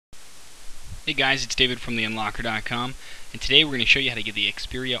Hey guys, it's David from theunlocker.com, and today we're going to show you how to get the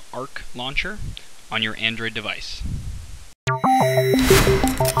Xperia Arc launcher on your Android device.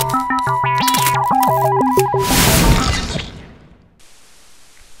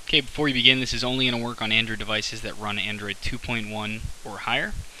 Okay, before we begin, this is only going to work on Android devices that run Android 2.1 or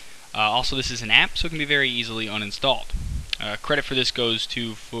higher. Also, this is an app, so it can be very easily uninstalled. Credit for this goes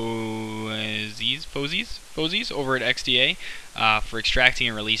to Fozies over at XDA for extracting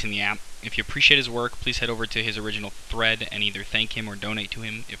and releasing the app. If you appreciate his work, please head over to his original thread and either thank him or donate to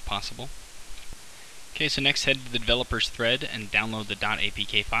him if possible. Okay, so next head to the developers thread and download the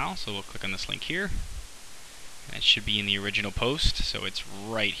 .apk file. So we'll click on this link here. And it should be in the original post, so it's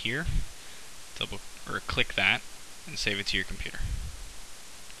right here. Click that and save it to your computer.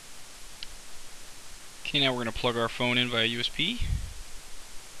 Okay, now we're going to plug our phone in via USB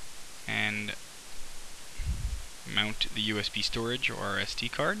and mount the USB storage or our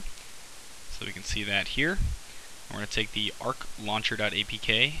SD card. So we can see that here. We're going to take the Arc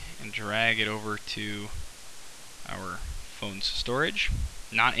launcher.apk and drag it over to our phone's storage.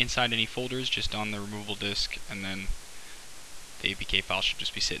 Not inside any folders, just on the removable disk, and then the APK file should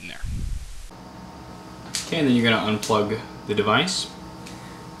just be sitting there. Okay, and then you're going to unplug the device.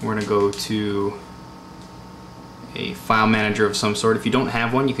 We're going to go to a file manager of some sort. If you don't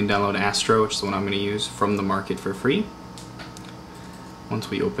have one, you can download Astro, which is the one I'm going to use, from the market for free. Once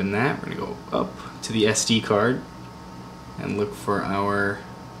we open that, we're going to go up to the SD card and look for our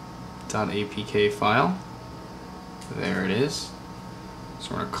 .apk file. There it is.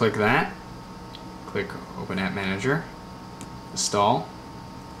 So we're going to click that, click Open App Manager, install.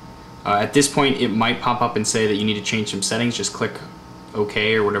 At this point, it might pop up and say that you need to change some settings. Just click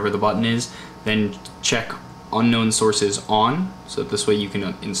OK or whatever the button is, then check unknown sources on, so that this way you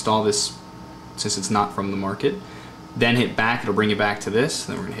can install this since it's not from the market. Then hit back, it'll bring you back to this.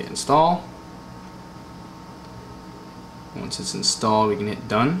 Then we're going to hit install. Once it's installed, we can hit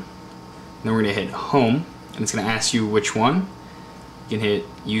done. Then we're going to hit home, and it's going to ask you which one. You can hit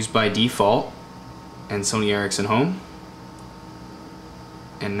use by default and Sony Ericsson home.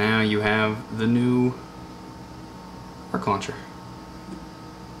 And now you have the new Arc launcher.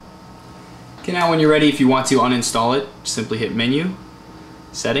 Okay, now when you're ready, if you want to uninstall it, simply hit Menu,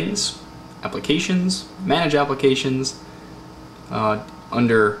 Settings, Applications, Manage Applications.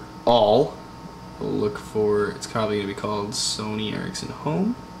 Under All, we'll look for, it's probably going to be called Sony Ericsson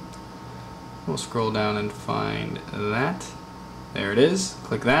Home. We'll scroll down and find that. There it is.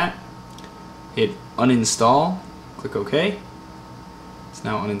 Click that. Hit Uninstall. Click OK. It's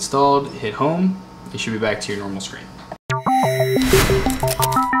now uninstalled. Hit Home. You should be back to your normal screen.